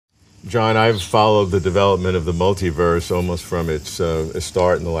John, I've followed the development of the multiverse almost from its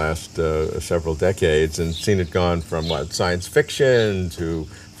start in the last several decades, and seen it gone from science fiction to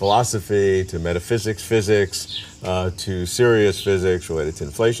philosophy to metaphysics, physics, to serious physics related to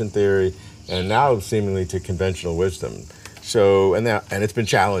inflation theory, and now seemingly to conventional wisdom. So, and it's been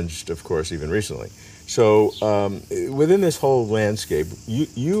challenged, of course, even recently. So, within this whole landscape,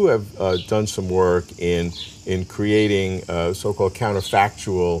 you have done some work in creating so-called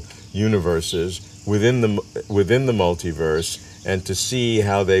counterfactual universes within the multiverse, and to see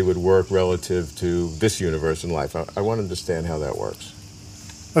how they would work relative to this universe in life. I want to understand how that works.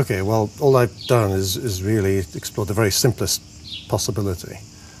 Okay, well, all I've done is really explore the very simplest possibility,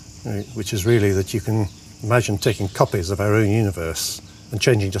 right, which is really that you can imagine taking copies of our own universe and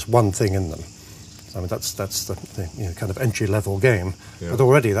changing just one thing in them. I mean, that's the kind of entry-level game, yeah. But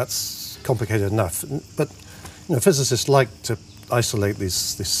already that's complicated enough. But physicists like to isolate these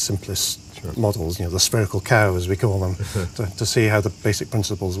simplest sure. models, the spherical cow, as we call them, to see how the basic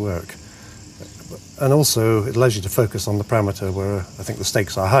principles work. And also, it allows you to focus on the parameter where I think the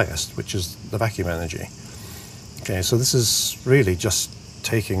stakes are highest, which is the vacuum energy. Okay, so this is really just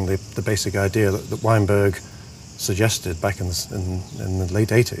taking the basic idea that Weinberg suggested back in the late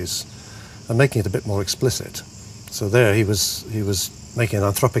 80s and making it a bit more explicit. So there he was making an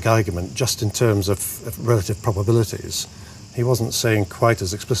anthropic argument just in terms of relative probabilities. He wasn't saying quite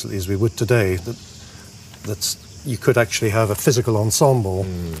as explicitly as we would today that you could actually have a physical ensemble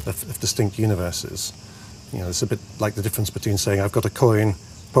of distinct universes. It's a bit like the difference between saying I've got a coin,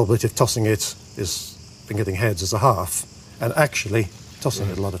 probability of tossing it is been getting heads is a half, and actually tossing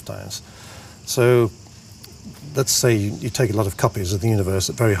it a lot of times. So let's say you take a lot of copies of the universe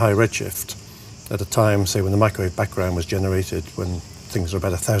at very high redshift at a time, say when the microwave background was generated, when things are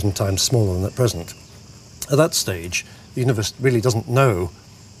about 1,000 times smaller than at present. At that stage, the universe really doesn't know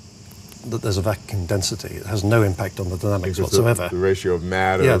that there's a vacuum density. It has no impact on the dynamics whatsoever. The ratio of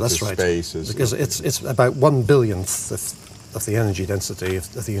matter to space is... Because it's about 1/1000th of the energy density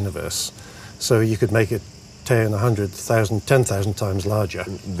of the universe. So you could make it 10, 100,000, 10,000 times larger.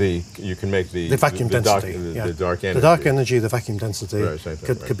 You can make the vacuum density. The dark energy. The dark energy, the vacuum density,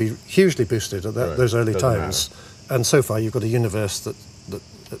 could be hugely boosted at those early times. Matter. And so far you've got a universe that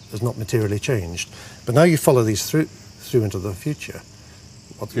has not materially changed. But now you follow these through into the future.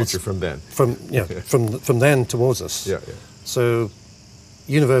 From then. From then towards us. Yeah. So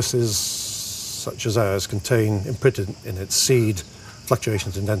universes such as ours contain imprinted in its seed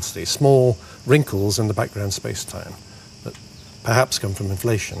fluctuations in density, small wrinkles in the background space-time that perhaps come from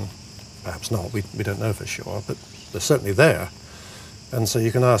inflation, perhaps not, we don't know for sure, but they're certainly there. And so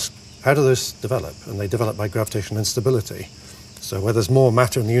you can ask, how do those develop? And they develop by gravitational instability. So where there's more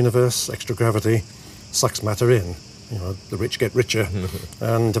matter in the universe, extra gravity sucks matter in. The rich get richer,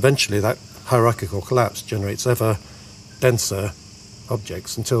 and eventually that hierarchical collapse generates ever denser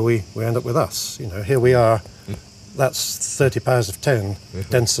objects until we end up with us. Here we are, that's 30 powers of 10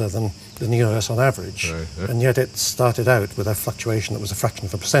 denser than the universe on average, and yet it started out with a fluctuation that was a fraction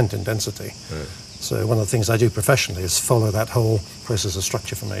of a percent in density. So one of the things I do professionally is follow that whole process of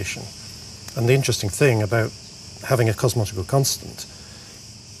structure formation. And the interesting thing about having a cosmological constant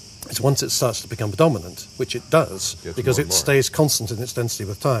is once it starts to become dominant, which it does, because it stays constant in its density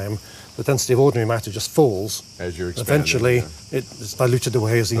with time, the density of ordinary matter just falls. As you're expanding. Eventually, it's diluted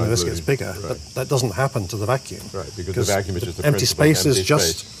away as the universe gets bigger. But that doesn't happen to the vacuum. Right, because the vacuum is just the empty space is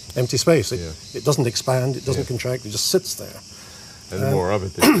just empty space. It doesn't expand, it doesn't contract, it just sits there. And the more of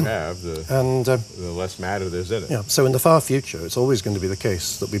it that you have, the less matter there's in it. Yeah, so in the far future, it's always going to be the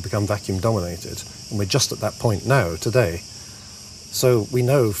case that we become vacuum dominated. And we're just at that point now, today. So we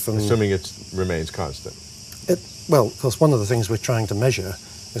know from... Assuming it remains constant. Well, of course, one of the things we're trying to measure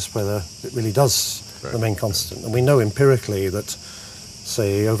is whether it really does remain constant. And we know empirically that,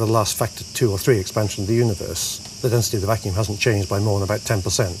 say, over the last factor 2 or 3 expansion of the universe, the density of the vacuum hasn't changed by more than about 10%.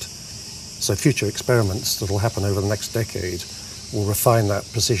 So future experiments that will happen over the next decade will refine that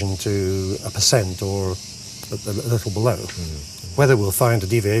precision to a percent or a little below. Mm-hmm. Whether we'll find a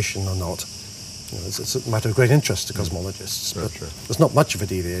deviation or not, it's a matter of great interest to cosmologists, but there's not much of a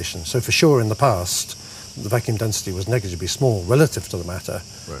deviation. So for sure in the past, the vacuum density was negligibly small relative to the matter.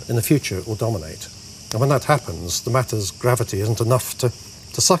 In the future, it will dominate. And when that happens, the matter's gravity isn't enough to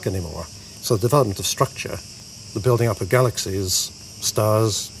suck anymore. So the development of structure, the building up of galaxies,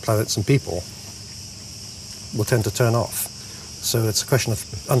 stars, planets, and people will tend to turn off. So it's a question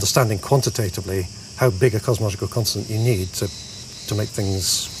of understanding quantitatively how big a cosmological constant you need to make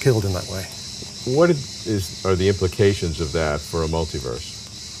things killed in that way. What are the implications of that for a multiverse?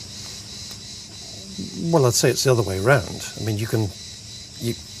 Well, I'd say it's the other way around. I mean,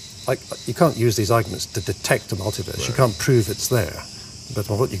 you can't use these arguments to detect a multiverse. Right. You can't prove it's there. But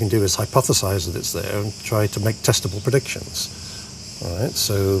what you can do is hypothesize that it's there and try to make testable predictions. All right?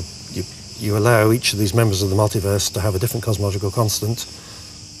 So you allow each of these members of the multiverse to have a different cosmological constant,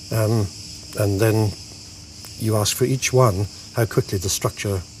 and then you ask for each one how quickly the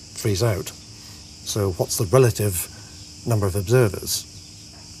structure frees out. So what's the relative number of observers?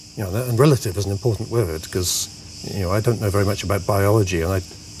 And relative is an important word because I don't know very much about biology, and I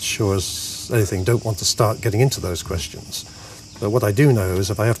sure as anything don't want to start getting into those questions. But what I do know is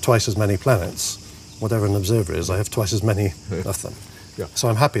if I have twice as many planets, whatever an observer is, I have twice as many of them. Yeah. So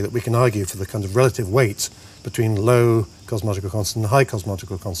I'm happy that we can argue for the kind of relative weight between low cosmological constant and high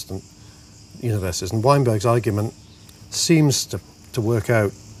cosmological constant universes. And Weinberg's argument seems to work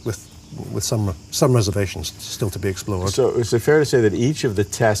out with some reservations still to be explored. So is it fair to say that each of the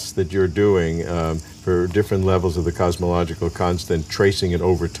tests that you're doing for different levels of the cosmological constant, tracing it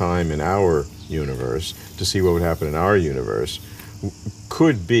over time in our universe to see what would happen in our universe,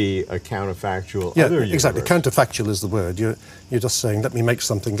 could be a counterfactual other universe? Exactly. Counterfactual is the word. You're just saying, let me make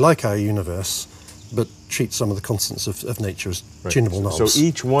something like our universe, but treat some of the constants of nature as tunable knobs. So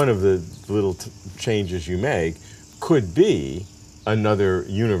each one of the little changes you make could be another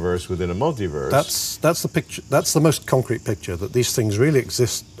universe within a multiverse. That's the picture. That's the most concrete picture, that these things really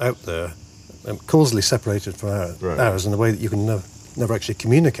exist out there, causally separated from ours in a way that you can never actually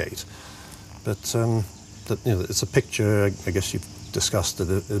communicate. But it's a picture, I guess you've discussed, that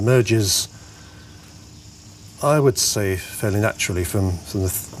it emerges, I would say, fairly naturally from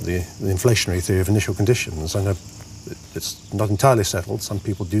the inflationary theory of initial conditions. I know it's not entirely settled. Some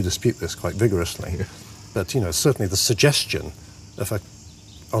people do dispute this quite vigorously. Yeah. But certainly the suggestion of an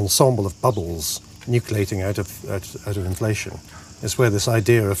ensemble of bubbles nucleating out of inflation is where this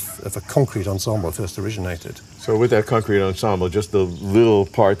idea of a concrete ensemble first originated. So with that concrete ensemble, just the little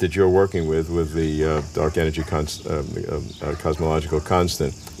part that you're working with the dark energy cosmological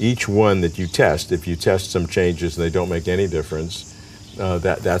constant, each one that you test, if you test some changes and they don't make any difference,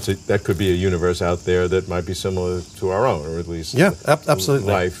 that could be a universe out there that might be similar to our own, or at least absolutely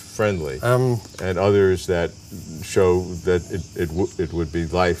life-friendly, and others that show that it would be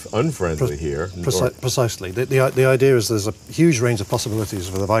life-unfriendly here. Precisely. The idea is there's a huge range of possibilities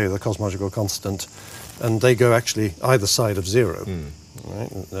for the value of the cosmological constant, and they go actually either side of zero.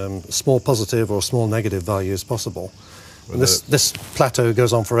 Right? Small positive or small negative value is possible. Well, and this plateau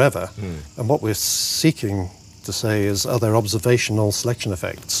goes on forever, and what we're seeking to say is, are there observational selection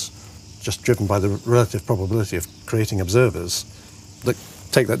effects just driven by the relative probability of creating observers that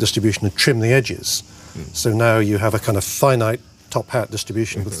take that distribution and trim the edges? So now you have a kind of finite top hat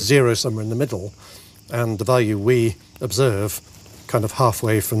distribution with zero somewhere in the middle, and the value we observe kind of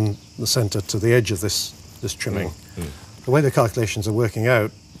halfway from the center to the edge of this trimming. The way the calculations are working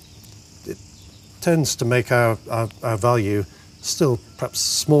out, it tends to make our value still perhaps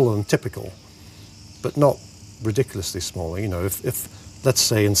smaller than typical, but not ridiculously small. If let's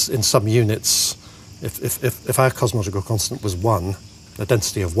say in some units, if our cosmological constant was 1, the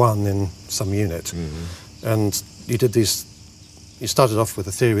density of 1 in some unit, and you started off with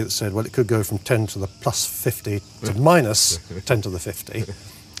a theory that said, well, it could go from 10 to the plus 50 to minus 10 to the 50,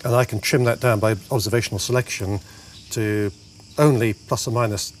 and I can trim that down by observational selection to only plus or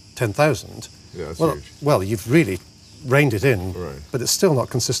minus 10,000. Yeah, that's huge. Well, you've really reined it in, right, but it's still not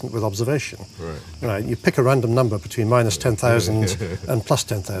consistent with observation. Right. You pick a random number between minus 10,000 and plus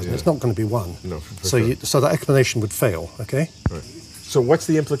 10,000. Yeah. It's not going to be 1. No, so that explanation would fail, okay? Right. So what's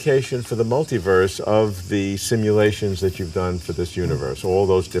the implication for the multiverse of the simulations that you've done for this universe, all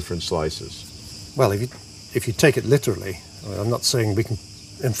those different slices? Well, if you take it literally, I'm not saying we can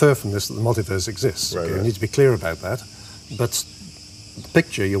infer from this that the multiverse exists. Right, okay? right. We need to be clear about that. But the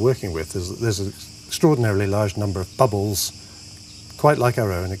picture you're working with is that there's an extraordinarily large number of bubbles, quite like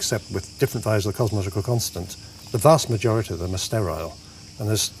our own, except with different values of the cosmological constant. The vast majority of them are sterile, and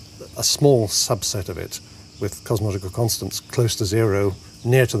there's a small subset of it with cosmological constants close to zero,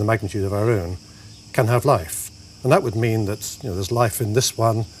 near to the magnitude of our own, can have life. And that would mean that there's life in this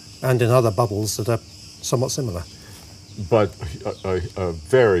one and in other bubbles that are somewhat similar. But a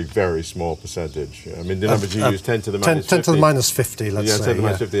very, very small percentage. I mean, the numbers you use, 10 to the minus 50. 10 to the minus 50, let's say. 10 to the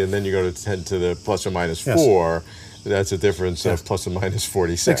minus 50, and then you go to 10 to the plus or minus 4. That's a difference of plus or minus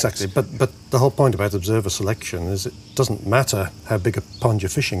 46. Exactly, but the whole point about observer selection is it doesn't matter how big a pond you're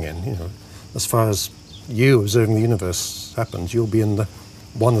fishing in. As far as you observing the universe happens, you'll be in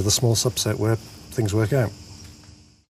one of the small subset where things work out.